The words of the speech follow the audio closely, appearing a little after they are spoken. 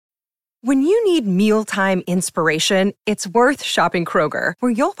When you need mealtime inspiration, it's worth shopping Kroger,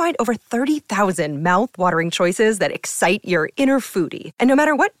 where you'll find over 30,000 mouth-watering choices that excite your inner foodie. And no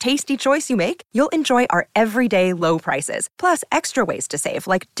matter what tasty choice you make, you'll enjoy our everyday low prices, plus extra ways to save,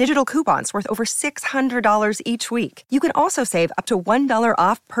 like digital coupons worth over $600 each week. You can also save up to $1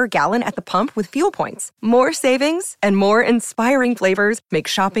 off per gallon at the pump with fuel points. More savings and more inspiring flavors make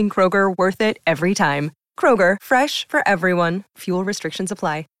shopping Kroger worth it every time. Kroger, fresh for everyone. Fuel restrictions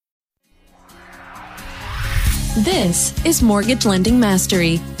apply. This is Mortgage Lending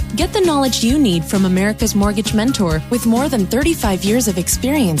Mastery. Get the knowledge you need from America's Mortgage Mentor with more than 35 years of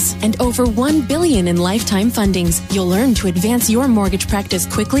experience and over $1 billion in lifetime fundings. You'll learn to advance your mortgage practice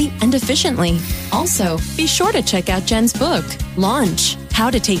quickly and efficiently. Also, be sure to check out Jen's book, Launch: How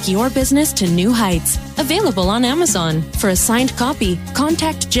to Take Your Business to New Heights. Available on Amazon. For a signed copy,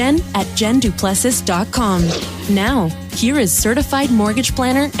 contact Jen at jenduplessis.com. Now, here is certified mortgage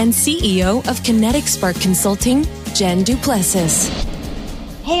planner and CEO of Kinetic Spark Consulting, Jen Duplessis.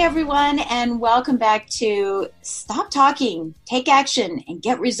 Hey everyone, and welcome back to Stop Talking, Take Action, and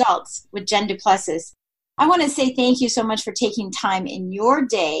Get Results with Jen Duplessis. I want to say thank you so much for taking time in your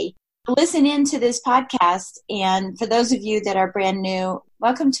day to listen into this podcast. And for those of you that are brand new,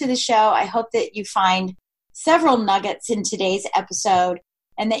 welcome to the show. I hope that you find several nuggets in today's episode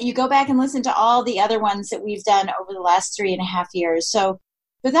and that you go back and listen to all the other ones that we've done over the last 3.5 years. So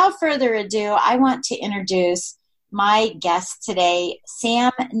without further ado, I want to introduce my guest today,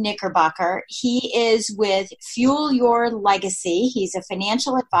 Sam Knickerbocker. He is with Fuel Your Legacy. He's a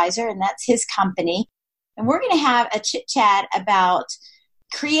financial advisor, and that's his company. And we're going to have a chit-chat about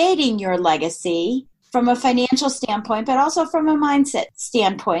creating your legacy from a financial standpoint, but also from a mindset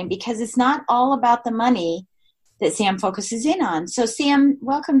standpoint, because it's not all about the money that Sam focuses in on. So, Sam,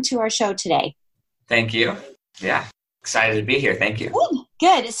 welcome to our show today. Thank you. Yeah, excited to be here. Thank you.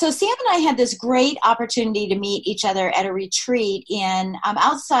 Good. So Sam and I had this great opportunity to meet each other at a retreat in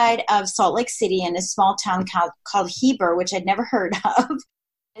outside of Salt Lake City in a small town called Heber, which I'd never heard of.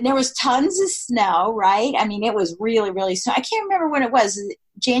 And there was tons of snow, right? I mean, it was really, really snow. I can't remember when it was,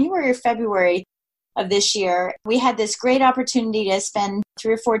 January or February of this year. We had this great opportunity to spend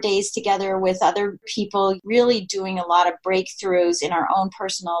 3 or 4 days together with other people, really doing a lot of breakthroughs in our own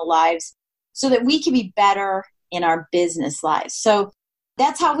personal lives so that we could be better in our business lives. So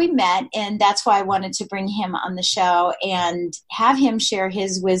that's how we met, and that's why I wanted to bring him on the show and have him share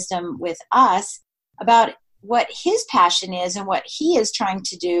his wisdom with us about what his passion is and what he is trying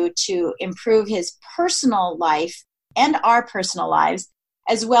to do to improve his personal life and our personal lives,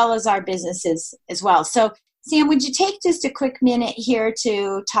 as well as our businesses as well. So, Sam, would you take just a quick minute here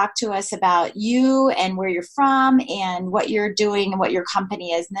to talk to us about you and where you're from and what you're doing and what your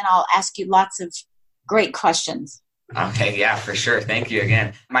company is, and then I'll ask you lots of great questions. Okay, yeah, for sure. Thank you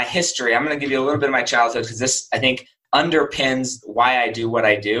again. My history, I'm going to give you a little bit of my childhood because this, I think, underpins why I do what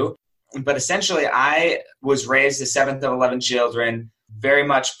I do. But essentially, I was raised the 7th of 11 children, very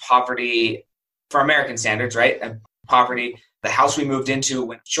much poverty for American standards, right? Poverty. The house we moved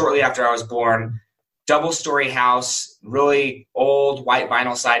into shortly after I was born, double-story house, really old white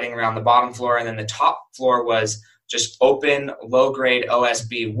vinyl siding around the bottom floor. And then the top floor was just open, low-grade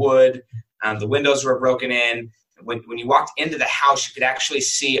OSB wood. The windows were broken in. When you walked into the house, you could actually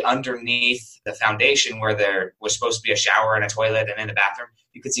see underneath the foundation where there was supposed to be a shower and a toilet and then a bathroom.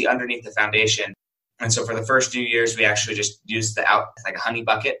 You could see underneath the foundation. And so for the first few years, we actually just used like a honey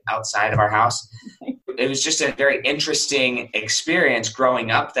bucket outside of our house. It was just a very interesting experience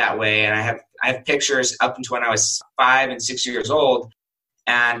growing up that way. And I have pictures up until when I was 5 and 6 years old,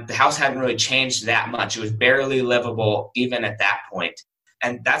 and the house hadn't really changed that much. It was barely livable even at that point.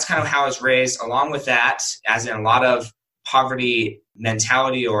 And that's kind of how I was raised. Along with that, as in a lot of poverty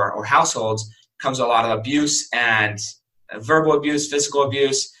mentality or households, comes a lot of abuse and verbal abuse, physical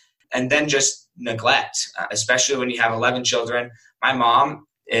abuse, and then just neglect, especially when you have 11 children. My mom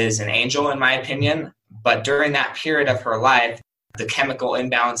is an angel, in my opinion, but during that period of her life, the chemical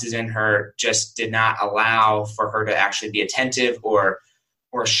imbalances in her just did not allow for her to actually be attentive or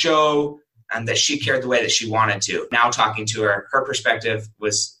show that she cared the way that she wanted to. Now talking to her, her perspective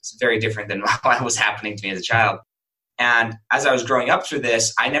was very different than what was happening to me as a child. And as I was growing up through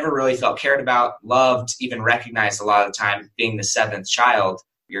this, I never really felt cared about, loved, even recognized a lot of the time. Being the 7th child,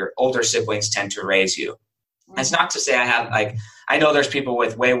 your older siblings tend to raise you. It's not to say I know there's people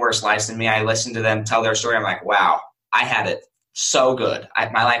with way worse lives than me. I listen to them tell their story. I'm like, wow, I had it so good.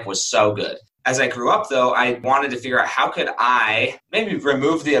 My life was so good. As I grew up, though, I wanted to figure out how could I maybe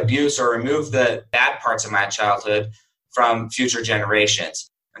remove the abuse or remove the bad parts of my childhood from future generations.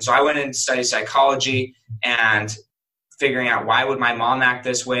 And so I went and studied psychology and figuring out why would my mom act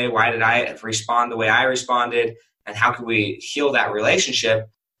this way? Why did I respond the way I responded? And how could we heal that relationship?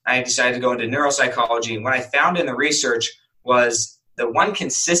 I decided to go into neuropsychology. And what I found in the research was the one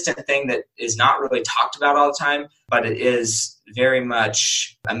consistent thing that is not really talked about all the time, but it is very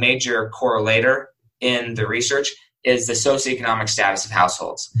much a major correlator in the research, is the socioeconomic status of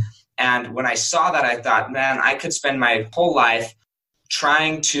households. And when I saw that, I thought, man, I could spend my whole life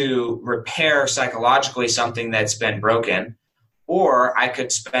trying to repair psychologically something that's been broken, or I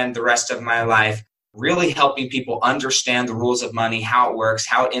could spend the rest of my life really helping people understand the rules of money, how it works,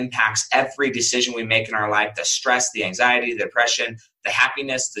 how it impacts every decision we make in our life, the stress, the anxiety, the depression, the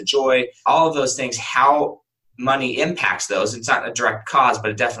happiness, the joy, all of those things, how money impacts those. It's not a direct cause,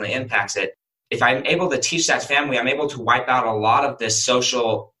 but it definitely impacts it. If I'm able to teach that family, I'm able to wipe out a lot of the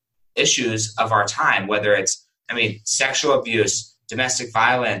social issues of our time, whether it's, sexual abuse, domestic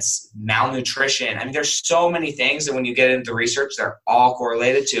violence, malnutrition. There's so many things that when you get into research, they're all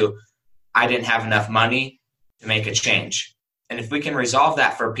correlated to, I didn't have enough money to make a change. And if we can resolve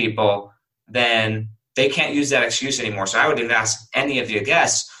that for people, then they can't use that excuse anymore. So I would ask any of your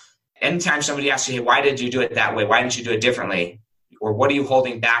guests, anytime somebody asks you, hey, why did you do it that way? Why didn't you do it differently? Or what are you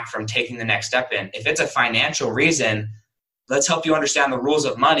holding back from taking the next step in? If it's a financial reason, let's help you understand the rules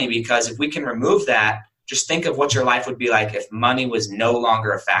of money, because if we can remove that, just think of what your life would be like if money was no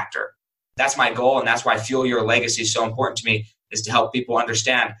longer a factor. That's my goal, and that's why Fuel Your Legacy is so important to me, is to help people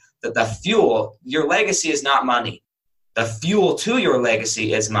understand that the fuel, your legacy is not money. The fuel to your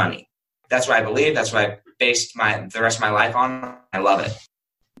legacy is money. That's what I believe. That's what I based the rest of my life on. I love it.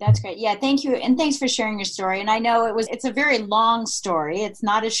 That's great. Yeah, thank you. And thanks for sharing your story. And I know it's a very long story. It's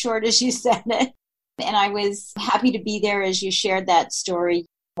not as short as you said it. And I was happy to be there as you shared that story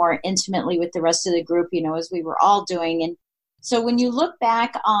more intimately with the rest of the group, as we were all doing. And so when you look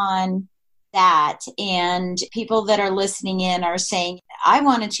back on that, and people that are listening in are saying, I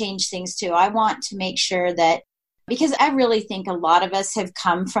want to change things too. I want to make sure that, because I really think a lot of us have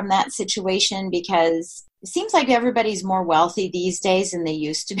come from that situation, because it seems like everybody's more wealthy these days than they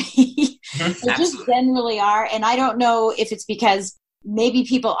used to be. They just generally are. And I don't know if it's because maybe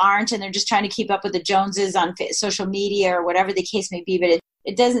people aren't and they're just trying to keep up with the Joneses on social media or whatever the case may be. But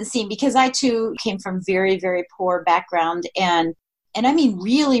it doesn't seem, because I too came from very, very poor background, and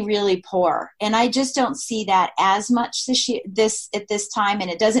really, really poor. And I just don't see that as much at this time.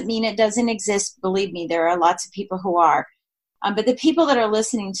 And it doesn't mean it doesn't exist. Believe me, there are lots of people who are. But the people that are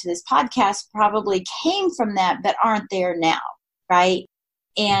listening to this podcast probably came from that, but aren't there now, right?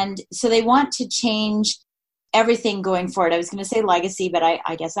 And so they want to change everything going forward. I was going to say legacy, but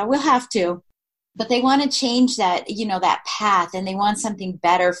I guess I will have to. But they want to change that, that path, and they want something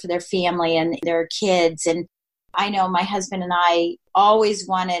better for their family and their kids. And I know my husband and I always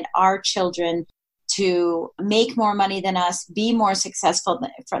wanted our children to make more money than us, be more successful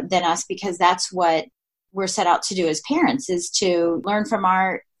than us, because that's what we're set out to do as parents, is to learn from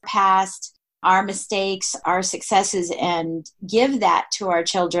our past, our mistakes, our successes, and give that to our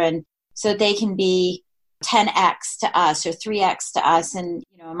children so that they can be 10x to us or 3x to us. And,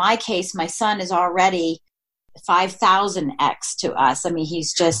 in my case, my son is already 5,000x to us.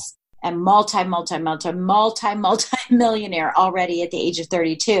 He's just a multi-millionaire already at the age of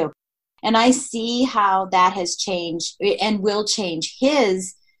 32. And I see how that has changed and will change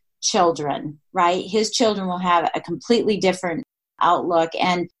his children, right? His children will have a completely different outlook.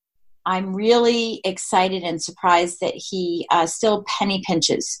 And I'm really excited and surprised that he still penny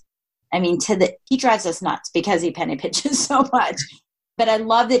pinches. He drives us nuts because he penny pinches so much. But I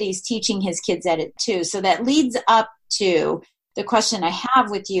love that he's teaching his kids at it too. So that leads up to the question I have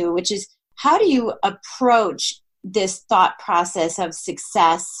with you, which is, how do you approach this thought process of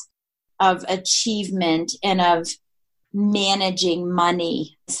success, of achievement, and of managing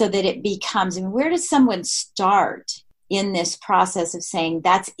money so that it becomes, where does someone start in this process of saying,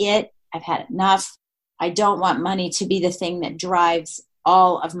 that's it, I've had enough, I don't want money to be the thing that drives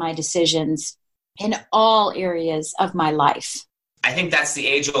all of my decisions in all areas of my life? I think that's the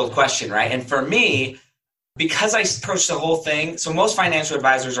age-old question, right? And for me, because I approach the whole thing, so most financial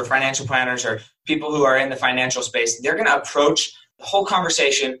advisors or financial planners or people who are in the financial space, they're going to approach the whole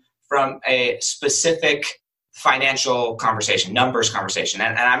conversation from a specific financial conversation, numbers conversation.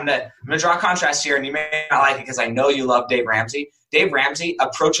 And I'm going to draw a contrast here, and you may not like it because I know you love Dave Ramsey. Dave Ramsey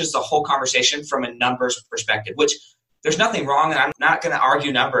approaches the whole conversation from a numbers perspective, which there's nothing wrong, and I'm not going to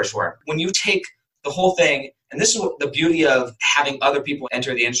argue numbers for it. When you take the whole thing, and this is the beauty of having other people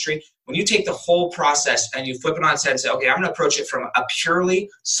enter the industry, when you take the whole process and you flip it on its head and say, okay, I'm going to approach it from a purely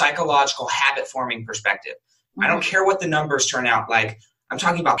psychological habit-forming perspective. I don't care what the numbers turn out like. I'm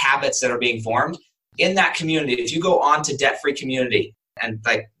talking about habits that are being formed. in that community, if you go on to Debt Free Community and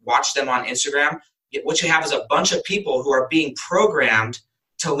like watch them on Instagram, what you have is a bunch of people who are being programmed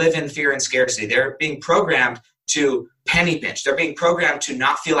to live in fear and scarcity. They're being programmed to penny pinch. They're being programmed to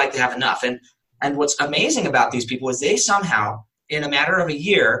not feel like they have enough. And what's amazing about these people is they somehow, in a matter of a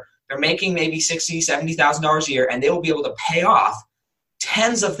year, they're making maybe $60,000, $70,000 a year, and they will be able to pay off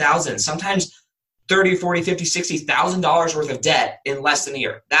tens of thousands, sometimes $30,000, $40,000, $50,000, $60,000 worth of debt in less than a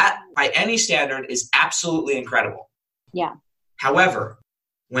year. That, by any standard, is absolutely incredible. Yeah. However,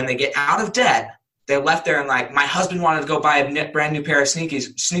 when they get out of debt, they're left there and like, my husband wanted to go buy a brand new pair of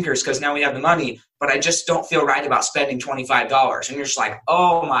sneakers because now we have the money, but I just don't feel right about spending $25. And you're just like,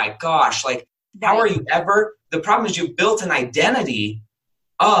 oh my gosh, like, how are you ever? The problem is you built an identity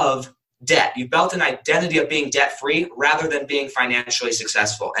of debt. You built an identity of being debt free rather than being financially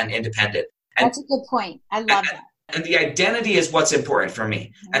successful and independent. And that's a good point. I love that. And the identity is what's important for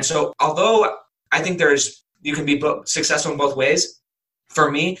me. Mm-hmm. And so although I think you can be successful in both ways, for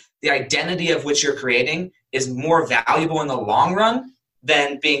me, the identity of which you're creating is more valuable in the long run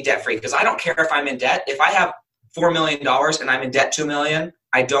than being debt free. Because I don't care if I'm in debt. If I have $4 million and I'm in debt $2 million,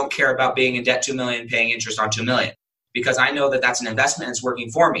 I don't care about being in debt $2 million, paying interest on $2 million, because I know that that's an investment and it's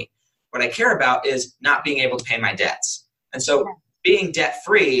working for me. What I care about is not being able to pay my debts. And so being debt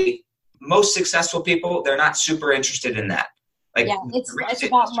free, most successful people, they're not super interested in that. Like, yeah, it's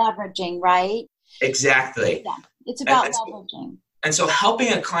about leveraging, right? Exactly. Yeah, it's about leveraging. And so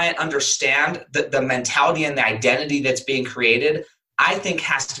helping a client understand the mentality and the identity that's being created, I think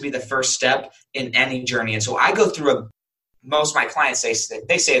has to be the first step in any journey. And so I go through most of my clients, they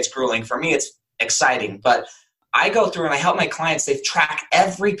say it's grueling. For me, it's exciting. But I go through and I help my clients, they track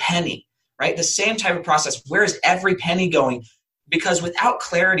every penny, right? The same type of process. Where is every penny going? Because without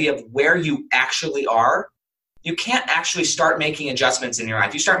clarity of where you actually are, you can't actually start making adjustments in your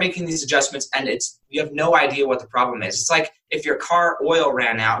life. You start making these adjustments and you have no idea what the problem is. It's like if your car oil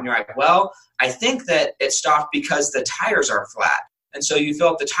ran out and you're like, well, I think that it stopped because the tires are flat. And so you fill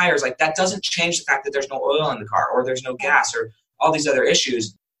up the tires. Like, that doesn't change the fact that there's no oil in the car or there's no gas or all these other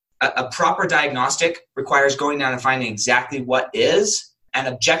issues. A proper diagnostic requires going down and finding exactly what is and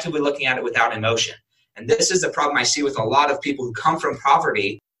objectively looking at it without emotion. And this is the problem I see with a lot of people who come from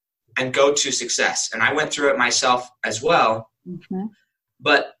poverty and go to success. And I went through it myself as well. Mm-hmm.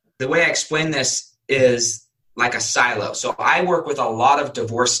 But the way I explain this is like a silo. So I work with a lot of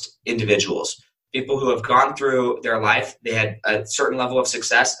divorced individuals, people who have gone through their life. They had a certain level of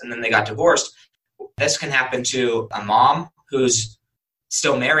success and then they got divorced. This can happen to a mom who's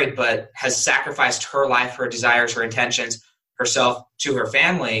still married but has sacrificed her life, her desires, her intentions, herself to her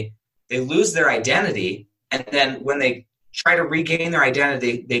family. They lose their identity. And then when they try to regain their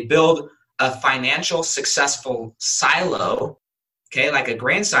identity, they build a financial successful silo, okay, like a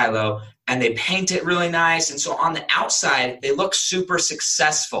grain silo, and they paint it really nice. And so on the outside, they look super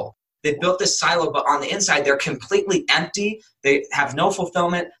successful. They built this silo, but on the inside, they're completely empty. They have no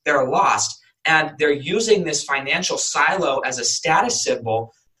fulfillment. They're lost. And they're using this financial silo as a status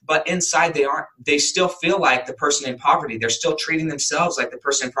symbol, but inside they still feel like the person in poverty. They're still treating themselves like the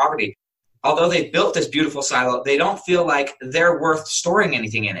person in poverty. Although they built this beautiful silo, they don't feel like they're worth storing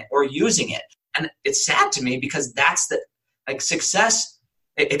anything in it or using it. And it's sad to me because that's success.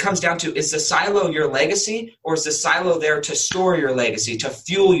 It comes down to, is the silo your legacy or is the silo there to store your legacy, to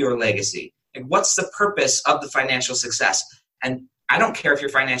fuel your legacy? And what's the purpose of the financial success? And I don't care if you're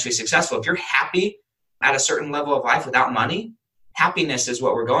financially successful. If you're happy at a certain level of life without money, happiness is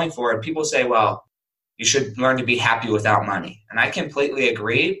what we're going for. And people say, well, you should learn to be happy without money. And I completely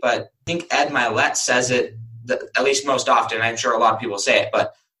agree, but I think Ed Mylett says it at least most often. I'm sure a lot of people say it,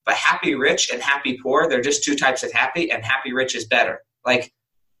 but happy rich and happy poor, they're just two types of happy, and happy rich is better. Like,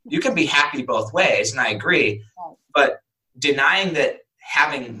 you can be happy both ways, and I agree, but denying that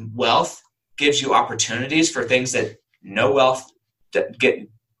having wealth gives you opportunities for things that no wealth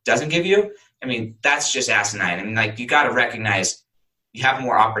doesn't give you, I mean, that's just asinine. I mean, like, you got to recognize you have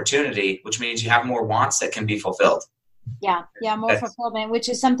more opportunity, which means you have more wants that can be fulfilled. Yeah, more fulfillment, which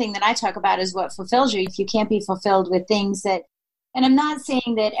is something that I talk about, is what fulfills you. If you can't be fulfilled with things that, and I'm not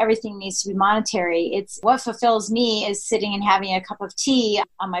saying that everything needs to be monetary. It's what fulfills me is sitting and having a cup of tea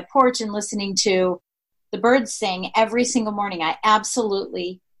on my porch and listening to the birds sing every single morning. I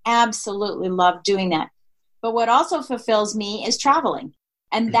absolutely love doing that. But what also fulfills me is traveling,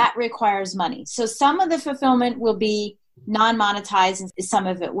 and that requires money. So some of the fulfillment will be non-monetized and some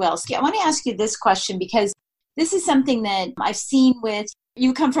of it will. So I want to ask you this question, because this is something that I've seen with,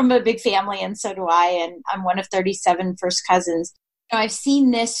 you come from a big family and so do I, and I'm one of 37 first cousins. I've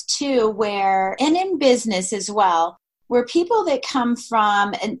seen this too, and in business as well, where people that come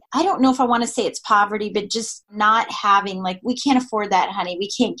from, and I don't know if I want to say it's poverty, but just not having, like, we can't afford that, honey. We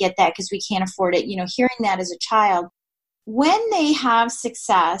can't get that because we can't afford it. Hearing that as a child, when they have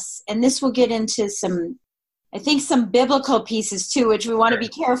success, and this will get into some biblical pieces too, which we want to be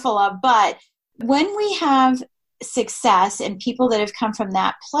careful of. But when we have success and people that have come from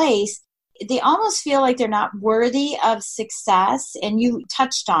that place, they almost feel like they're not worthy of success. And you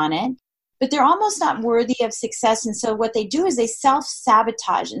touched on it. But they're almost not worthy of success. And so what they do is they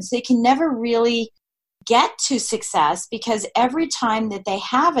self-sabotage. And so they can never really get to success because every time that they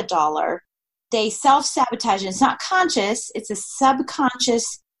have a dollar, they self-sabotage. And it's not conscious. It's a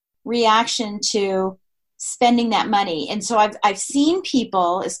subconscious reaction to spending that money. And so I've seen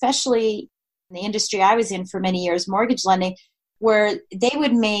people, especially in the industry I was in for many years, mortgage lending, where they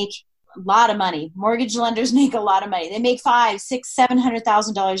would make a lot of money. Mortgage lenders make a lot of money. They make $500,000, $600,000,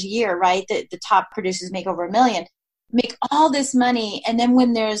 $700,000 a year, right? The top producers make over $1 million, make all this money. And then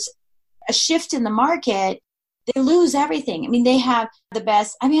when there's a shift in the market, they lose everything. I mean, they have the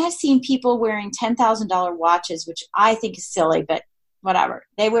best. I mean, I've seen people wearing $10,000 watches, which I think is silly, but whatever.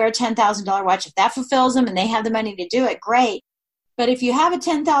 They wear a $10,000 watch. If that fulfills them and they have the money to do it, great. But if you have a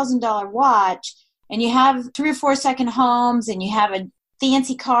 $10,000 watch and you have 3 or 4 second homes and you have a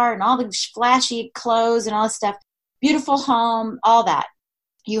fancy car and all the flashy clothes and all this stuff, beautiful home, all that.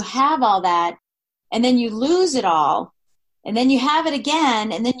 You have all that, and then you lose it all, and then you have it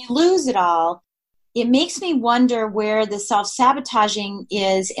again, and then you lose it all. It makes me wonder where the self-sabotaging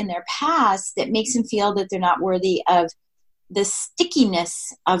is in their past that makes them feel that they're not worthy of the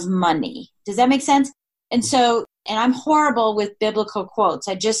stickiness of money. Does that make sense? And so, and I'm horrible with biblical quotes.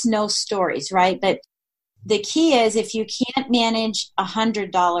 I just know stories, right? But the key is, if you can't manage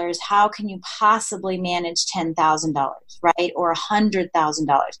 $100, how can you possibly manage $10,000, right? Or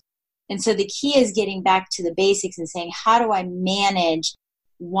 $100,000. And so the key is getting back to the basics and saying, how do I manage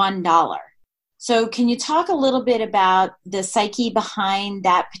 $1? So can you talk a little bit about the psyche behind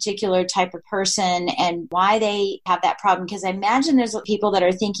that particular type of person and why they have that problem? Because I imagine there's people that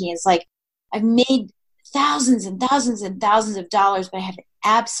are thinking, it's like, I've made thousands and thousands and thousands of dollars, but I have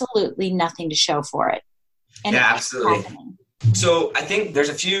absolutely nothing to show for it. And yeah, absolutely. So I think there's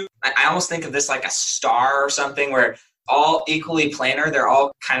a few, I almost think of this like a star or something where all equally planar, they're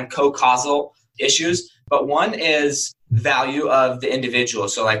all kind of co-causal issues. But one is value of the individual.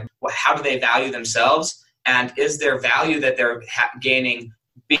 So like, how do they value themselves? And is their value that they're gaining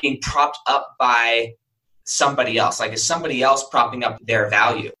being propped up by somebody else? Like, is somebody else propping up their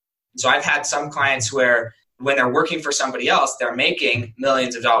value? So I've had some clients where when they're working for somebody else, they're making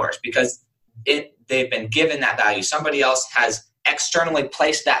millions of dollars because they've been given that value. Somebody else has externally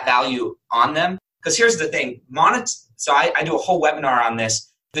placed that value on them. Because here's the thing. So I do a whole webinar on this.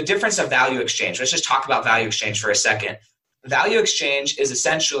 The difference of value exchange. Let's just talk about value exchange for a second. Value exchange is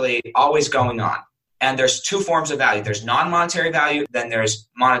essentially always going on. And there's 2 forms of value. There's non-monetary value, then there's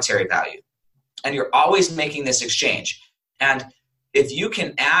monetary value. And you're always making this exchange. And if you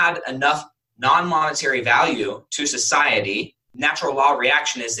can add enough non-monetary value to society, natural law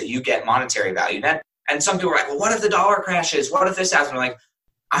reaction is that you get monetary value. And some people are like, well, what if the dollar crashes? What if this happens? I'm like,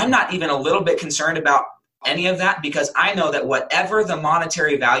 I'm not even a little bit concerned about any of that because I know that whatever the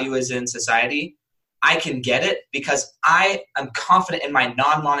monetary value is in society, I can get it because I am confident in my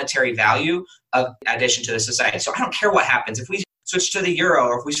non-monetary value of addition to the society. So I don't care what happens. If we switch to the euro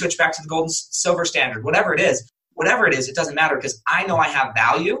or if we switch back to the gold and silver standard, whatever it is, it doesn't matter because I know I have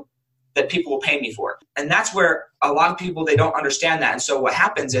value that people will pay me for. And that's where a lot of people, they don't understand that. And so what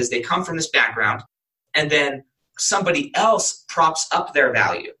happens is they come from this background and then somebody else props up their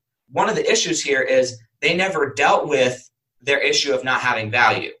value. One of the issues here is they never dealt with their issue of not having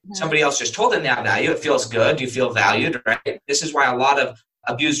value. Mm-hmm. Somebody else just told them they have value. It feels good. You feel valued, right? This is why a lot of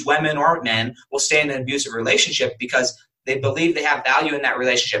abused women or men will stay in an abusive relationship because they believe they have value in that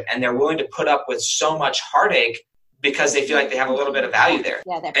relationship and they're willing to put up with so much heartache because they feel like they have a little bit of value there.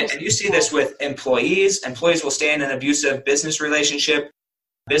 Yeah, and you see this with employees. Employees will stay in an abusive business relationship.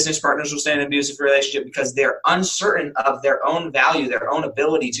 Business partners will stay in an abusive relationship because they're uncertain of their own value, their own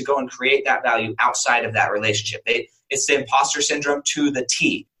ability to go and create that value outside of that relationship. It's the imposter syndrome to the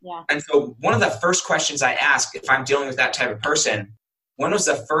T. Yeah. And so one of the first questions I ask if I'm dealing with that type of person, when was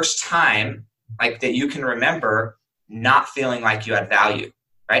the first time like that you can remember not feeling like you had value,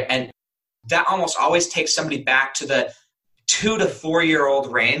 right? And that almost always takes somebody back to the 2 to 4 year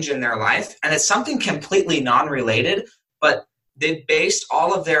old range in their life. And it's something completely non-related, but they based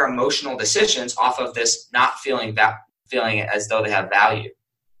all of their emotional decisions off of this not feeling as though they have value.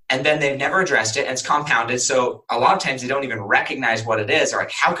 And then they've never addressed it and it's compounded. So a lot of times they don't even recognize what it is or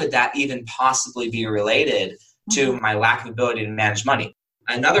like, how could that even possibly be related to my lack of ability to manage money.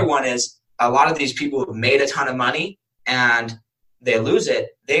 Another one is a lot of these people who've made a ton of money and they lose it.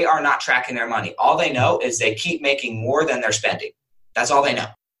 They are not tracking their money. All they know is they keep making more than they're spending. That's all they know.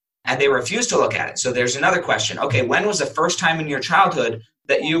 And they refuse to look at it. So there's another question. Okay, when was the first time in your childhood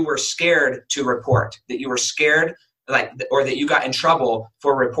that you were scared to report, that you were scared, or that you got in trouble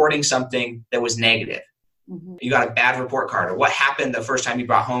for reporting something that was negative? Mm-hmm. You got a bad report card, or what happened the first time you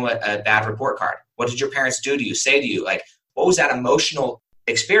brought home a bad report card? What did your parents do to you, say to you? Like, what was that emotional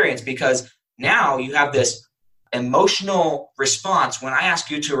experience? Because now you have this emotional response. When I ask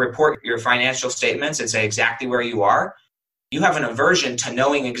you to report your financial statements and say exactly where you are, you have an aversion to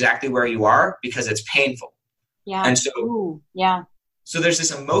knowing exactly where you are because it's painful. Yeah. And so, so there's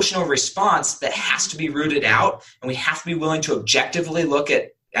this emotional response that has to be rooted out, and we have to be willing to objectively look at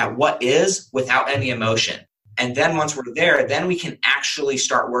what is without any emotion. And then once we're there, then we can actually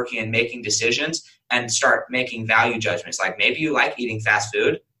start working and making decisions and start making value judgments. Like maybe you like eating fast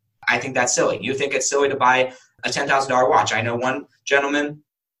food. I think that's silly. You think it's silly to buy a $10,000 watch. I know one gentleman,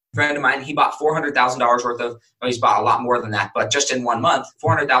 friend of mine, he bought $400,000 worth of, he's bought a lot more than that, but just in 1 month,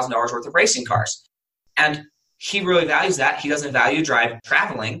 $400,000 worth of racing cars. And he really values that. He doesn't value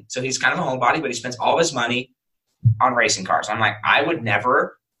traveling. So he's kind of a homebody, but he spends all of his money on racing cars. I'm like, I would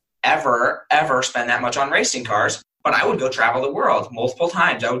never, ever, ever spend that much on racing cars, but I would go travel the world multiple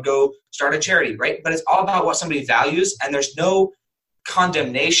times. I would go start a charity, right? But it's all about what somebody values, and there's no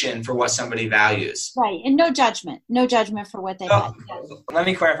condemnation for what somebody values. Right. And no judgment for what they value. Let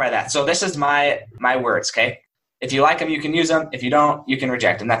me clarify that. So this is my words, okay? If you like them, you can use them. If you don't, you can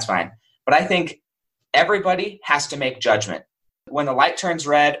reject them. That's fine. But I think everybody has to make judgment. When the light turns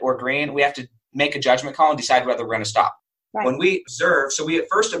red or green, we have to make a judgment call and decide whether we're going to stop. Right. When we observe, so we at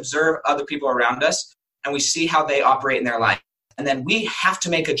first observe other people around us and we see how they operate in their life. And then we have to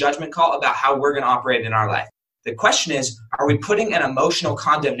make a judgment call about how we're going to operate in our life. The question is, are we putting an emotional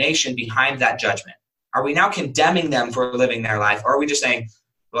condemnation behind that judgment? Are we now condemning them for living their life? Or are we just saying,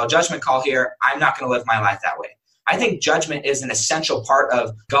 well, judgment call here, I'm not going to live my life that way? I think judgment is an essential part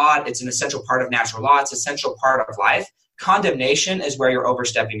of God. It's an essential part of natural law. It's an essential part of life. Condemnation is where you're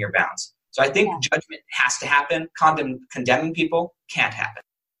overstepping your bounds. So I think judgment has to happen. Condemning people can't happen.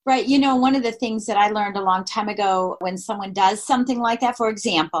 Right. You know, one of the things that I learned a long time ago when someone does something like that, for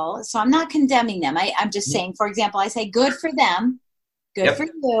example, so I'm not condemning them. I'm just saying, for example, I say, good for them. Good for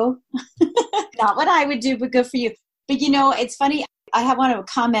you. Not what I would do, but good for you. But, you know, it's funny. I want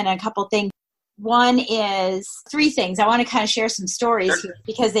to comment on a couple things. One is 3 things. I want to kind of share some stories here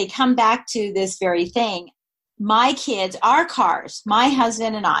because they come back to this very thing. My kids, our cars, my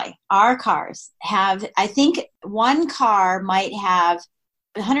husband and I, our cars have, I think one car might have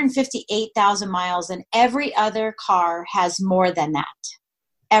 158,000 miles, and every other car has more than that.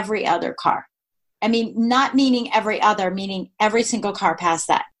 Every other car. I mean, not meaning every other, meaning every single car past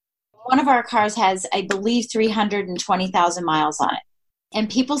that. One of our cars has, I believe, 320,000 miles on it. And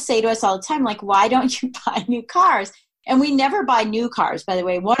people say to us all the time, like, why don't you buy new cars? And we never buy new cars, by the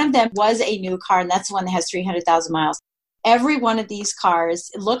way. One of them was a new car, and that's the one that has 300,000 miles. Every one of these cars,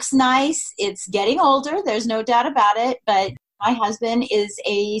 it looks nice. It's getting older. There's no doubt about it. But my husband is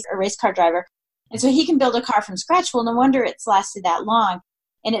a race car driver, and so he can build a car from scratch. Well, no wonder it's lasted that long.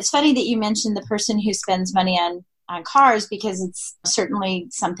 And it's funny that you mentioned the person who spends money on cars, because it's certainly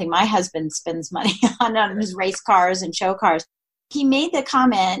something my husband spends money on his race cars and show cars. He made the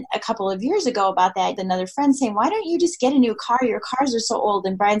comment a couple of years ago about that. Another friend saying, why don't you just get a new car? Your cars are so old.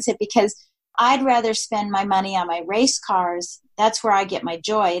 And Brian said, because I'd rather spend my money on my race cars. That's where I get my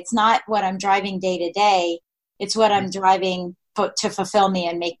joy. It's not what I'm driving day to day. It's what I'm driving to fulfill me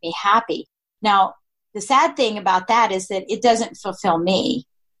and make me happy. Now, the sad thing about that is that it doesn't fulfill me.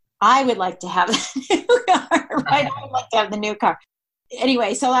 I would like to have a new car, right? I would like to have the new car.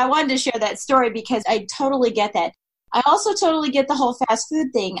 Anyway, so I wanted to share that story because I totally get that. I also totally get the whole fast food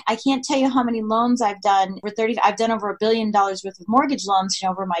thing. I can't tell you how many loans I've done. I've done over $1 billion worth of mortgage loans,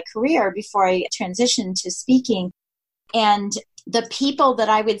 over my career before I transitioned to speaking. And the people that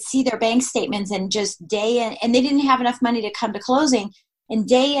I would see their bank statements and just day in, and they didn't have enough money to come to closing, and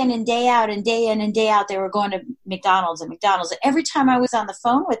day in and day out and day in and day out, they were going to McDonald's and McDonald's. And every time I was on the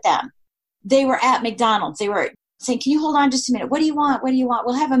phone with them, they were at McDonald's. They were saying, can you hold on just a minute? What do you want? What do you want?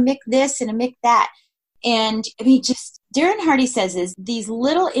 We'll have a Mc this and a Mc that. And I mean, just Darren Hardy says is these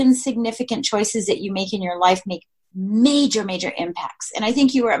little insignificant choices that you make in your life make major, major impacts. And I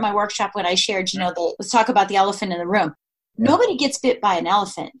think you were at my workshop when I shared, let's talk about the elephant in the room. Nobody gets bit by an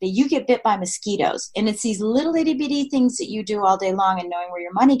elephant, but you get bit by mosquitoes. And it's these little itty bitty things that you do all day long and knowing where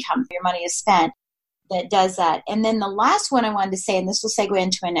your money is spent that does that. And then the last one I wanted to say, and this will segue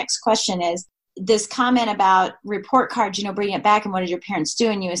into my next question, is this comment about report cards, bring it back and what did your parents do?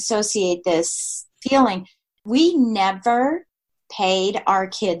 And you associate this feeling. We never paid our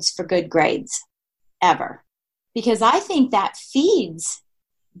kids for good grades, ever. Because I think that feeds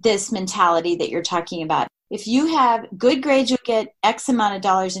this mentality that you're talking about. If you have good grades, you'll get X amount of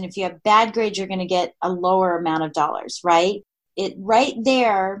dollars. And if you have bad grades, you're going to get a lower amount of dollars, right? It right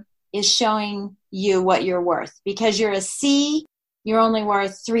there is showing you what you're worth. Because you're a C, you're only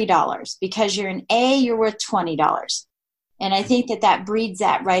worth $3. Because you're an A, you're worth $20. And I think that breeds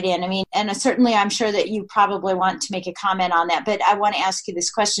that right in. I mean, and certainly I'm sure that you probably want to make a comment on that, but I want to ask you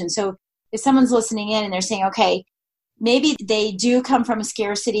this question. So if someone's listening in and they're saying, okay, maybe they do come from a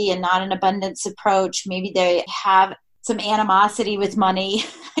scarcity and not an abundance approach. Maybe they have some animosity with money,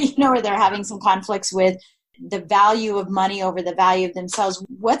 or they're having some conflicts with the value of money over the value of themselves.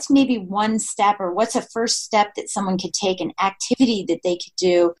 What's maybe one step, or what's a first step that someone could take, an activity that they could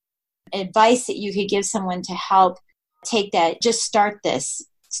do, advice that you could give someone to help take that, just start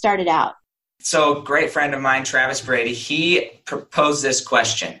it out? So a great friend of mine, Travis Brady, he proposed this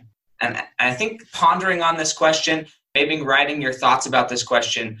question. And I think pondering on this question, maybe writing your thoughts about this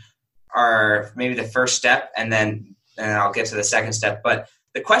question are maybe the first step, and then I'll get to the second step. But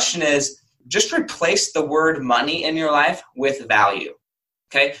the question is, just replace the word money in your life with value.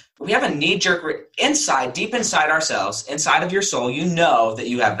 Okay? We have a knee-jerk deep inside ourselves, inside of your soul, that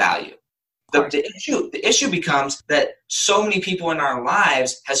you have value. The issue becomes that so many people in our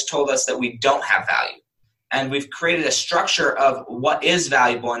lives has told us that we don't have value. And we've created a structure of what is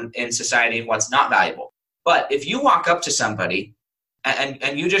valuable in society and what's not valuable. But if you walk up to somebody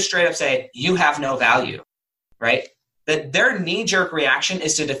and you just straight up say, you have no value, right? That their knee-jerk reaction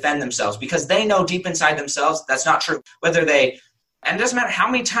is to defend themselves, because they know deep inside themselves that's not true. And it doesn't matter how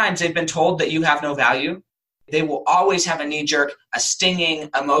many times they've been told that you have no value, they will always have a knee-jerk, a stinging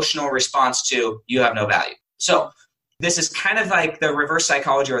emotional response to you have no value. So this is kind of like the reverse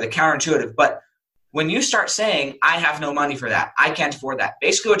psychology or the counterintuitive. But when you start saying, I have no money for that, I can't afford that,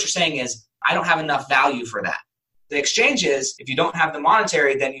 basically what you're saying is, I don't have enough value for that. The exchange is, if you don't have the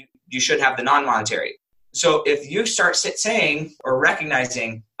monetary, then you should have the non-monetary. So if you start saying or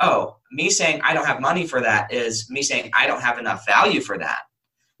recognizing, oh, me saying I don't have money for that is me saying I don't have enough value for that,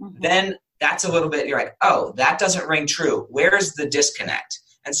 then that's a little bit, you're like, oh, that doesn't ring true. Where's the disconnect?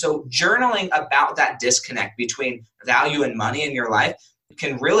 And so journaling about that disconnect between value and money in your life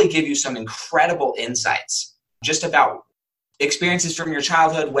can really give you some incredible insights just about experiences from your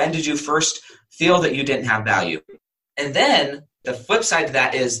childhood. When did you first feel that you didn't have value? And then the flip side to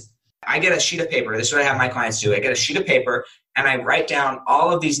that is, I get a sheet of paper. This is what I have my clients do. I get a sheet of paper and I write down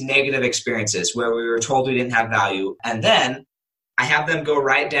all of these negative experiences where we were told we didn't have value. And then I have them go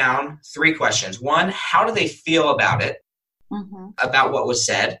write down 3 questions. 1, how do they feel about it, about what was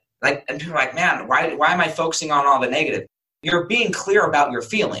said? And people are like, man, why am I focusing on all the negative? You're being clear about your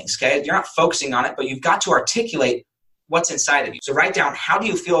feelings, okay? You're not focusing on it, but you've got to articulate what's inside of you. So write down, how do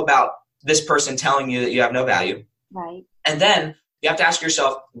you feel about this person telling you that you have no value? Right. And then you have to ask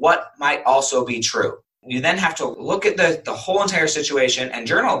yourself, what might also be true? You then have to look at the whole entire situation and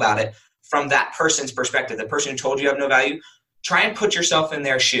journal about it from that person's perspective, the person who told you have no value. Try and put yourself in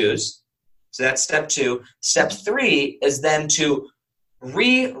their shoes. So that's step 2. Step 3 is then to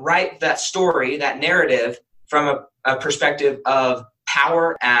rewrite that story, that narrative, from a perspective of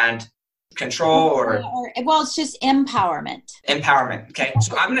power and control, or it's just empowerment. Okay.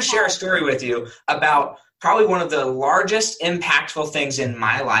 So I'm going to share a story with you about probably one of the largest impactful things in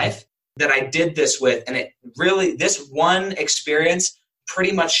my life that I did this with. And this one experience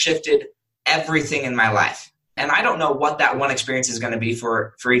pretty much shifted everything in my life. And I don't know what that one experience is going to be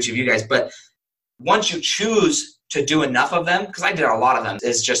for each of you guys, but once you choose to do enough of them, because I did a lot of them,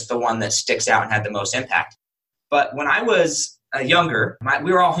 is just the one that sticks out and had the most impact. But when I was younger,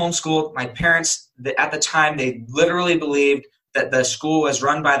 we were all homeschooled. My parents, at the time, they literally believed that the school was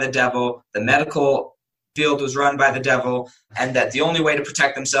run by the devil, the medical field was run by the devil, and that the only way to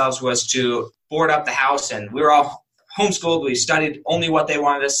protect themselves was to board up the house. And we were all homeschooled. We studied only what they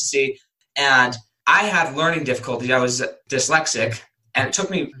wanted us to see. And I had learning difficulties. I was dyslexic, and it took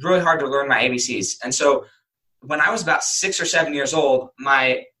me really hard to learn my ABCs. And so when I was about 6 or 7 years old,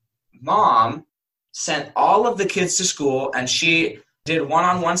 my mom sent all of the kids to school, and she did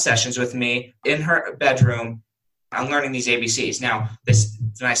one-on-one sessions with me in her bedroom on learning these ABCs. Now,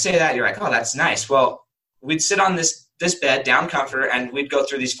 when I say that, you're like, oh, that's nice. Well, we'd sit on this bed, down comforter, and we'd go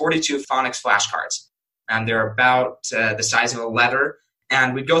through these 42 phonics flashcards. And they're about the size of a letter.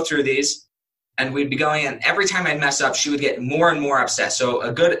 And we'd go through these, and we'd be going, and every time I'd mess up, she would get more and more upset. So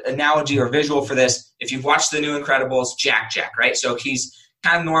a good analogy or visual for this, if you've watched The New Incredibles, Jack, right? So he's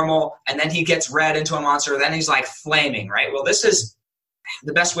kind of normal, and then he gets red into a monster, then he's like flaming, right? Well, this is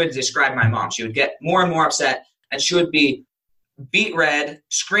the best way to describe my mom. She would get more and more upset, and she would be beet red,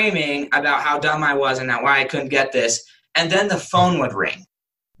 screaming about how dumb I was and why I couldn't get this. And then the phone would ring,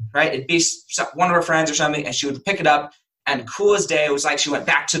 right? It'd be one of her friends or something, and she would pick it up, and cool as day, it was like she went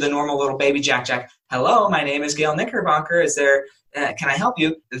back to the normal little baby Jack. Hello, my name is Gail Knickerbocker. Is there, can I help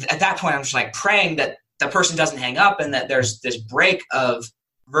you? At that point, I'm just like praying that the person doesn't hang up and that there's this break of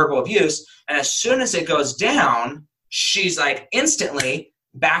verbal abuse. And as soon as it goes down, she's like instantly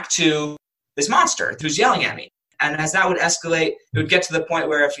back to this monster who's yelling at me. And as that would escalate, it would get to the point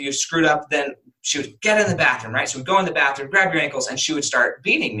where if you screwed up, then she would get in the bathroom, right? So we'd go in the bathroom, grab your ankles, and she would start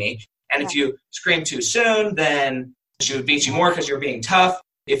beating me. And if you scream too soon, then she would beat you more because you're being tough.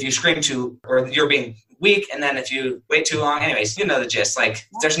 If you scream or you're being weak, and then if you wait too long, anyways, you know the gist. Like,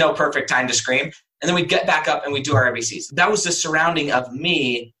 there's no perfect time to scream. And then we'd get back up and we'd do our ABCs. That was the surrounding of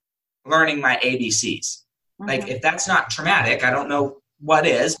me learning my ABCs. Mm-hmm. Like, if that's not traumatic, I don't know what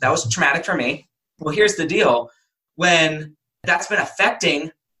is. That was traumatic for me. Well, here's the deal. When that's been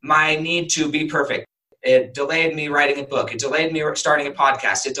affecting my need to be perfect, it delayed me writing a book. It delayed me starting a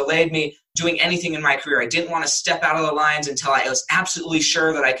podcast. It delayed me doing anything in my career. I didn't want to step out of the lines until I was absolutely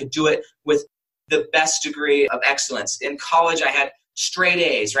sure that I could do it with the best degree of excellence. In college, I had straight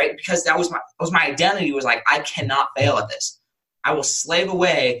A's, right? Because that was my identity, was like, I cannot fail at this. I will slave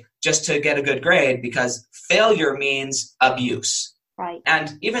away just to get a good grade because failure means abuse. Right.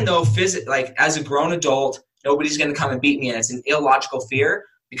 And even though like as a grown adult, nobody's going to come and beat me, and it's an illogical fear,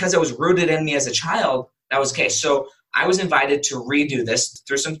 because it was rooted in me as a child, that was the case. So I was invited to redo this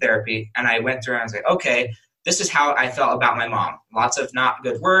through some therapy, and I went through and I was like, okay, this is how I felt about my mom. Lots of not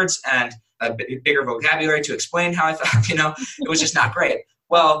good words and a bigger vocabulary to explain how I felt, it was just not great.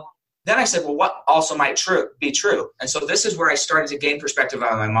 Well, then I said, well, what also might be true? And so this is where I started to gain perspective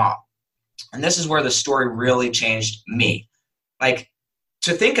on my mom. And this is where the story really changed me. Like,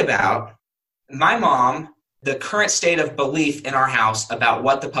 to think about my mom, the current state of belief in our house about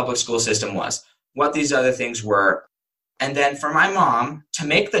what the public school system was, what these other things were. And then for my mom to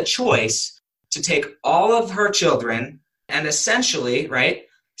make the choice to take all of her children and essentially, right,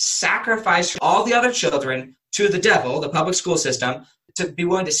 sacrifice all the other children to the devil, the public school system, to be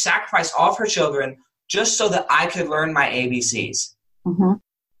willing to sacrifice all of her children just so that I could learn my ABCs. Mm-hmm.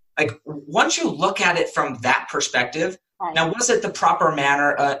 Like, once you look at it from that perspective, right. Now, was it the proper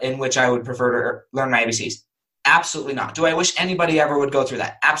manner in which I would prefer to learn my ABCs? Absolutely not. Do I wish anybody ever would go through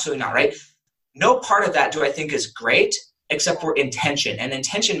that? Absolutely not, right? No part of that do I think is great, except for intention, and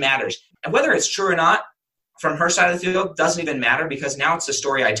intention matters. And whether it's true or not, from her side of the field, doesn't even matter, because now it's the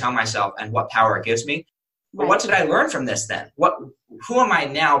story I tell myself and what power it gives me. But what did I learn from this then? Who am I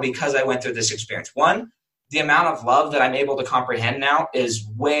now because I went through this experience? One, the amount of love that I'm able to comprehend now is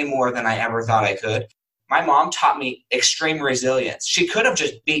way more than I ever thought I could. My mom taught me extreme resilience. She could have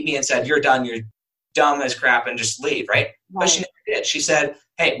just beat me and said, you're done, you're dumb as crap, and just leave, right? But she never did. She said,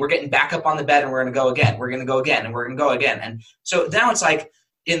 hey, we're getting back up on the bed and we're going to go again. We're going to go again and we're going to go again. And so now it's like,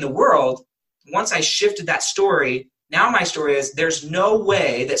 in the world, once I shifted that story, now my story is there's no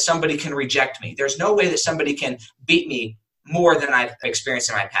way that somebody can reject me. There's no way that somebody can beat me more than I've experienced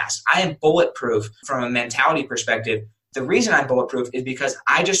in my past. I am bulletproof from a mentality perspective. The reason I'm bulletproof is because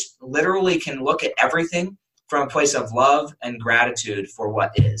I just literally can look at everything from a place of love and gratitude for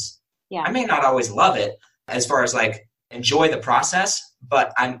what is. Yeah. I may not always love it as far as like enjoy the process,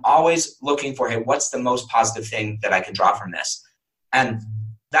 but I'm always looking for, hey, what's the most positive thing that I can draw from this? And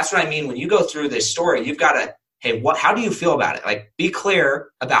that's what I mean. When you go through this story, you've got to, hey, how do you feel about it? Like, be clear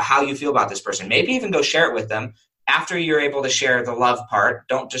about how you feel about this person. Maybe even go share it with them after you're able to share the love part.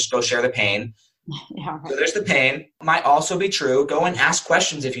 Don't just go share the pain. Yeah, right. So there's the pain. Might also be true. Go and ask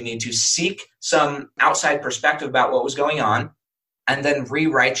questions if you need to. Seek some outside perspective about what was going on, and then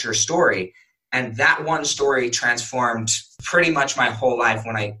rewrite your story. And that one story transformed pretty much my whole life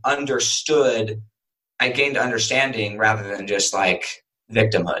when I understood. I gained understanding rather than just like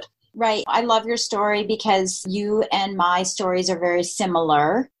victimhood. Right. I love your story because you and my stories are very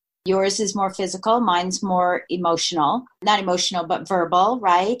similar. Yours is more physical. Mine's more emotional. Not emotional, but verbal,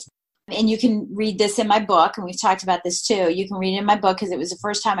 right? And you can read this in my book, and we've talked about this too. You can read it in my book because it was the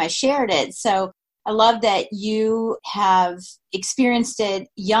first time I shared it. So I love that you have experienced it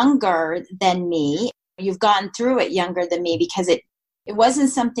younger than me. You've gotten through it younger than me because it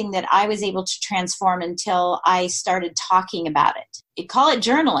wasn't something that I was able to transform until I started talking about it. You call it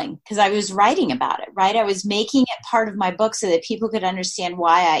journaling because I was writing about it, right? I was making it part of my book so that people could understand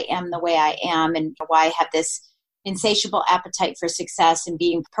why I am the way I am and why I have this insatiable appetite for success and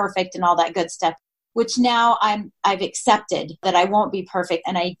being perfect and all that good stuff. which now I've accepted that I won't be perfect.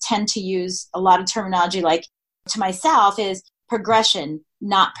 And I tend to use a lot of terminology like to myself is progression,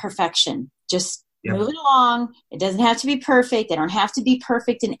 not perfection. Just move it along. It doesn't have to be perfect. I don't have to be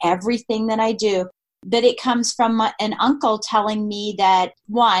perfect in everything that I do. But it comes from an uncle telling me that,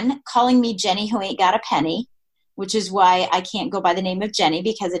 one, calling me Jenny who ain't got a penny, which is why I can't go by the name of Jenny,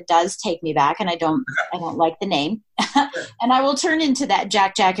 because it does take me back and I don't like the name. And I will turn into that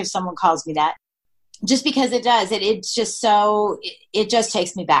Jack if someone calls me that, just because it does. It's just so, it just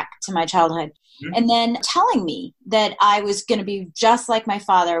takes me back to my childhood. Mm-hmm. And then telling me that I was going to be just like my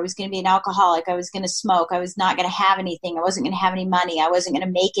father. I was going to be an alcoholic. I was going to smoke. I was not going to have anything. I wasn't going to have any money. I wasn't going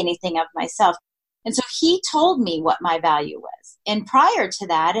to make anything of myself. And so he told me what my value was. And prior to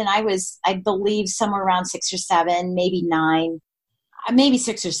that, and I believe somewhere around 6 or 7, maybe 9, maybe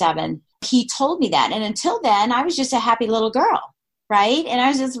 6 or 7, he told me that. And until then, I was just a happy little girl, right? And I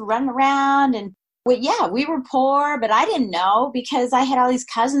was just running around and, we were poor, but I didn't know because I had all these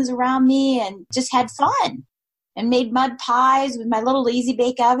cousins around me and just had fun and made mud pies with my little Easy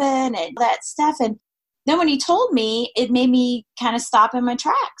Bake Oven and that stuff. And then when he told me, it made me kind of stop in my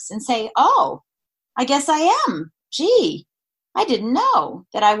tracks and say, oh, I guess I am. Gee, I didn't know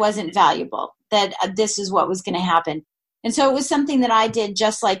that I wasn't valuable, that this is what was going to happen. And so it was something that I did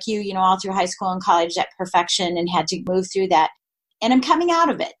just like you, all through high school and college, that perfection, and had to move through that. And I'm coming out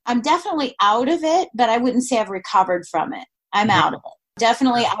of it. I'm definitely out of it, but I wouldn't say I've recovered from it. I'm out of it.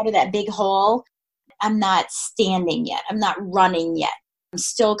 Definitely out of that big hole. I'm not standing yet. I'm not running yet. I'm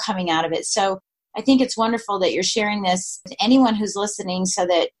still coming out of it. So I think it's wonderful that you're sharing this with anyone who's listening, so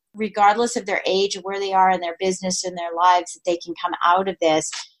that regardless of their age or where they are in their business and their lives, that they can come out of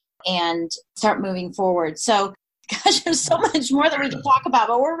this and start moving forward. So, gosh, there's so much more that we can talk about,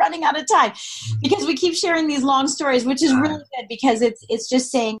 but we're running out of time because we keep sharing these long stories, which is really good, because it's just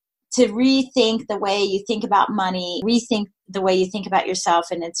saying to rethink the way you think about money, rethink the way you think about yourself,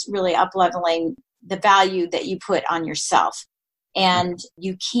 and it's really up-leveling the value that you put on yourself. And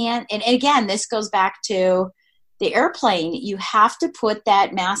you can't, and again, this goes back to the airplane. You have to put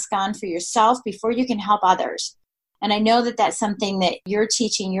that mask on for yourself before you can help others. And I know that that's something that you're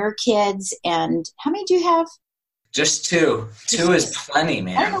teaching your kids. And how many do you have? Just 2. 2 is plenty,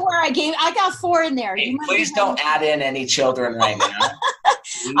 man. I don't know where I got 4 in there. Hey, please don't add in any children right now.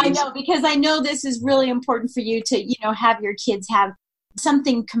 I know, because I know this is really important for you to, have your kids have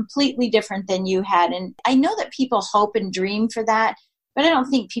something completely different than you had. And I know that people hope and dream for that, but I don't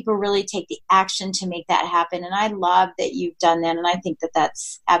think people really take the action to make that happen. And I love that you've done that. And I think that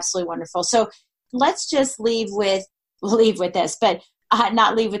that's absolutely wonderful. So let's just leave with this, but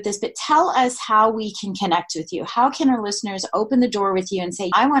not leave with this, but tell us how we can connect with you. How can our listeners open the door with you and say,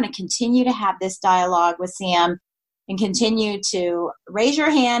 I want to continue to have this dialogue with Sam, and continue to raise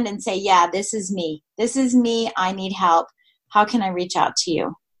your hand and say, yeah, this is me. This is me. I need help. How can I reach out to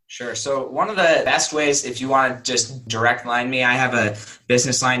you? Sure. So one of the best ways, if you want to just direct line me, I have a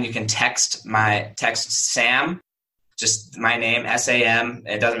business line. You can text Sam, just my name, SAM.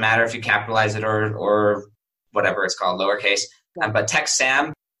 It doesn't matter if you capitalize it or whatever it's called, lowercase. But text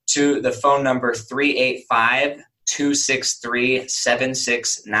Sam to the phone number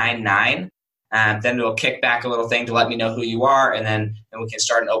 385-263-7699. Then it'll kick back a little thing to let me know who you are, and then we can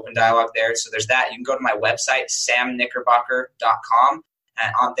start an open dialogue there. So there's that. You can go to my website, samknickerbocker.com.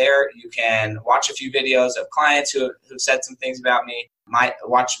 And on there, you can watch a few videos of clients who said some things about me,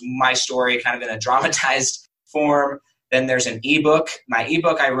 watch my story kind of in a dramatized form. Then there's an ebook. My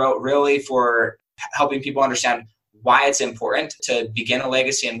ebook I wrote really for helping people understand why it's important to begin a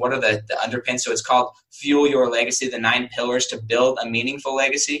legacy and what are the underpins. So it's called Fuel Your Legacy, the 9 pillars to build a meaningful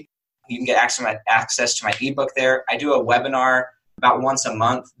legacy. You can get access to my ebook there. I do a webinar about once a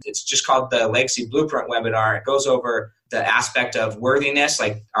month. It's just called the Legacy Blueprint webinar. It goes over the aspect of worthiness,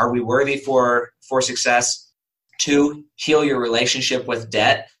 like are we worthy for success? 2, heal your relationship with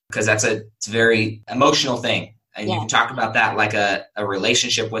debt, because it's a very emotional thing. And you can talk about that like a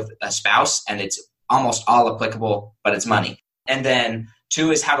relationship with a spouse, and it's almost all applicable, but it's money. And then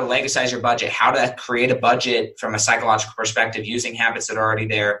 2 is how to legacize your budget, how to create a budget from a psychological perspective using habits that are already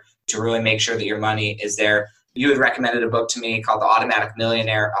there to really make sure that your money is there. You had recommended a book to me called The Automatic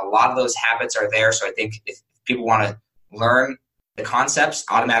Millionaire. A lot of those habits are there. So I think if people want to learn the concepts,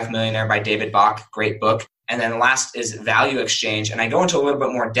 Automatic Millionaire by David Bach, great book. And then last is Value Exchange. And I go into a little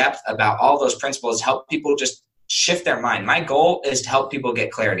bit more depth about all those principles, help people just shift their mind. My goal is to help people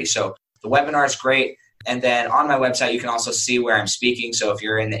get clarity. So the webinar is great. And then on my website, you can also see where I'm speaking. So if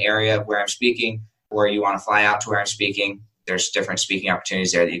you're in the area where I'm speaking, or you want to fly out to where I'm speaking, there's different speaking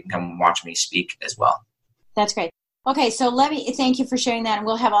opportunities there that you can come watch me speak as well. That's great. Okay, so let me thank you for sharing that. And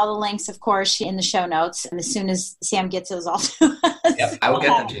we'll have all the links, of course, in the show notes. And as soon as Sam gets those all to us. Yep, I will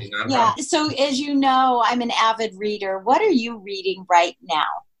get them to you. No yeah. problem. So as you know, I'm an avid reader. What are you reading right now?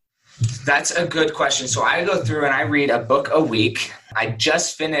 That's a good question. So I go through and I read a book a week. I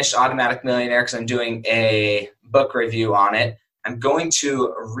just finished Automatic Millionaire because I'm doing a book review on it. I'm going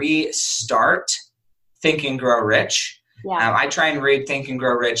to restart Think and Grow Rich. Yeah. I try and read Think and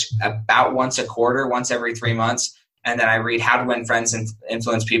Grow Rich about once a quarter, once every 3 months. And then I read How to Win Friends and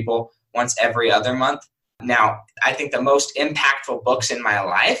Influence People once every other month. Now, I think the most impactful books in my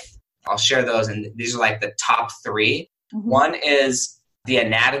life, I'll share those. And these are like the top 3. Mm-hmm. One is The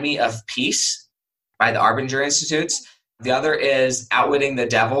Anatomy of Peace by the Arbinger Institutes. The other is Outwitting the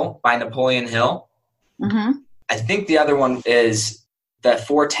Devil by Napoleon Hill. Mm-hmm. I think the other one is The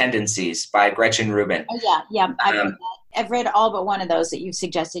 4 Tendencies by Gretchen Rubin. Oh, yeah. I've read all but one of those that you've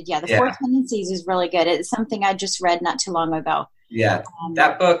suggested. Yeah, The 4 Tendencies is really good. It's something I just read not too long ago. Yeah,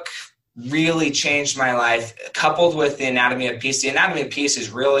 that book really changed my life, coupled with The Anatomy of Peace. The Anatomy of Peace is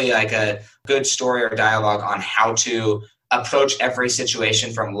really like a good story or dialogue on how to approach every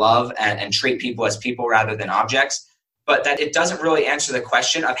situation from love and treat people as people rather than objects. But that it doesn't really answer the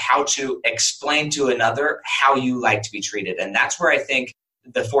question of how to explain to another how you like to be treated. And that's where I think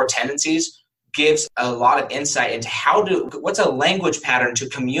The 4 Tendencies gives a lot of insight into what's a language pattern to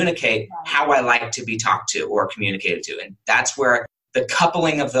communicate how I like to be talked to or communicated to. And that's where the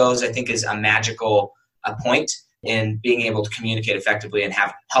coupling of those, I think, is a magical point in being able to communicate effectively and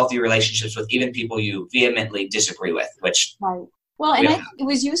have healthy relationships with even people you vehemently disagree with, which... Right. Well, and I think it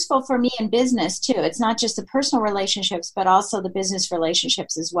was useful for me in business too. It's not just the personal relationships, but also the business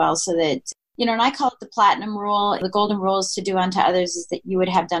relationships as well. So that, and I call it the platinum rule. The golden rule is to do unto others as that you would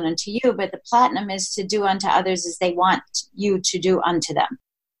have done unto you. But the platinum is to do unto others as they want you to do unto them,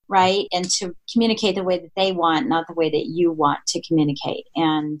 right? And to communicate the way that they want, not the way that you want to communicate.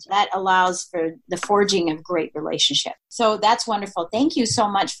 And that allows for the forging of great relationships. So that's wonderful. Thank you so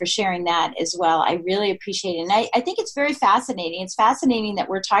much for sharing that as well. I really appreciate it. And I think it's very fascinating. It's fascinating that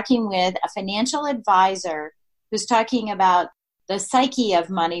we're talking with a financial advisor who's talking about the psyche of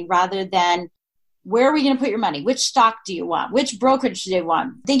money rather than where are we going to put your money? Which stock do you want? Which brokerage do you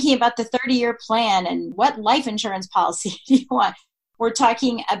want? Thinking about the 30-year plan and what life insurance policy do you want? We're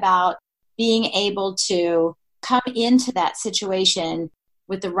talking about being able to come into that situation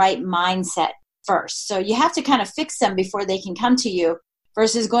with the right mindset first. So you have to kind of fix them before they can come to you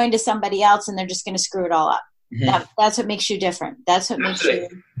versus going to somebody else and they're just going to screw it all up. Mm-hmm. That's what makes you different. That's what makes you,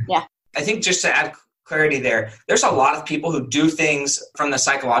 yeah. I think just to add clarity there's a lot of people who do things from the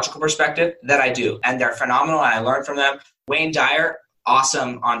psychological perspective that I do, and they're phenomenal, and I learn from them. Wayne Dyer,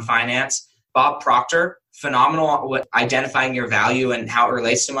 awesome on finance. Bob Proctor, phenomenal with identifying your value and how it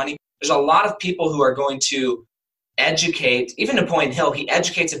relates to money. There's a lot of people who are going to educate, even Napoleon Hill, he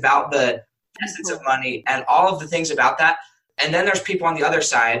educates about the essence of money and all of the things about that. And then there's people on the other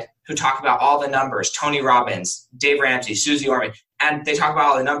side who talk about all the numbers, Tony Robbins, Dave Ramsey, Susie Orman, and they talk about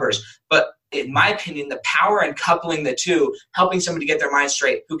all the numbers. But in my opinion, the power in coupling the two, helping somebody get their mind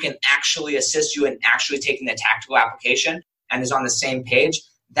straight who can actually assist you in actually taking the tactical application and is on the same page,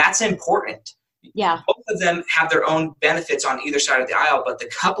 that's important. Yeah. Both of them have their own benefits on either side of the aisle, but the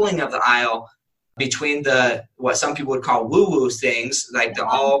coupling of the aisle between what some people would call woo-woo things, like the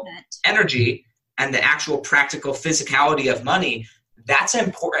all energy and the actual practical physicality of money, that's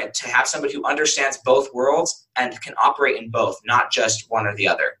important to have somebody who understands both worlds and can operate in both, not just one or the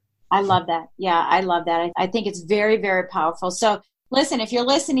other. I love that. Yeah, I love that. I think it's very, very powerful. So listen, if you're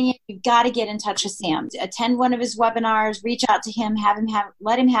listening, you've got to get in touch with Sam. Attend one of his webinars, reach out to him,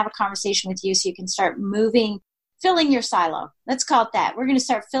 let him have a conversation with you so you can start filling your silo. Let's call it that. We're going to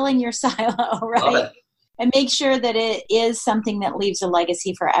start filling your silo, right? And make sure that it is something that leaves a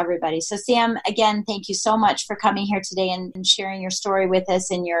legacy for everybody. So Sam, again, thank you so much for coming here today and sharing your story with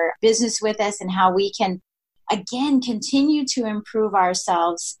us and your business with us and how we can, again, continue to improve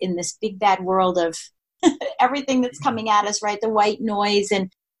ourselves in this big bad world of everything that's coming at us, right? The white noise.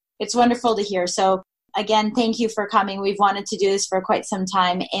 And it's wonderful to hear. So again, thank you for coming. We've wanted to do this for quite some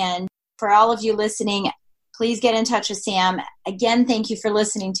time. And for all of you listening, please get in touch with Sam. Again, thank you for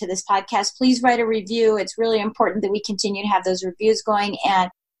listening to this podcast. Please write a review. It's really important that we continue to have those reviews going.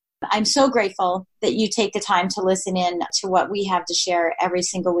 And I'm so grateful that you take the time to listen in to what we have to share every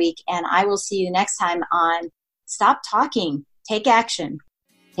single week. And I will see you next time on Stop Talking, Take Action.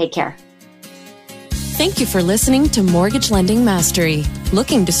 Take care. Thank you for listening to Mortgage Lending Mastery.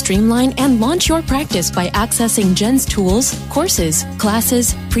 Looking to streamline and launch your practice by accessing Jen's tools, courses,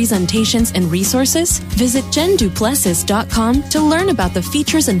 classes, presentations, and resources? Visit jenduplessis.com to learn about the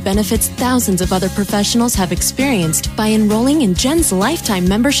features and benefits thousands of other professionals have experienced by enrolling in Jen's lifetime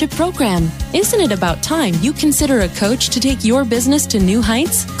membership program. Isn't it about time you consider a coach to take your business to new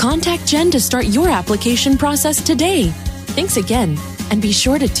heights? Contact Jen to start your application process today. Thanks again, and be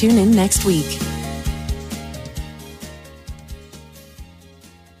sure to tune in next week.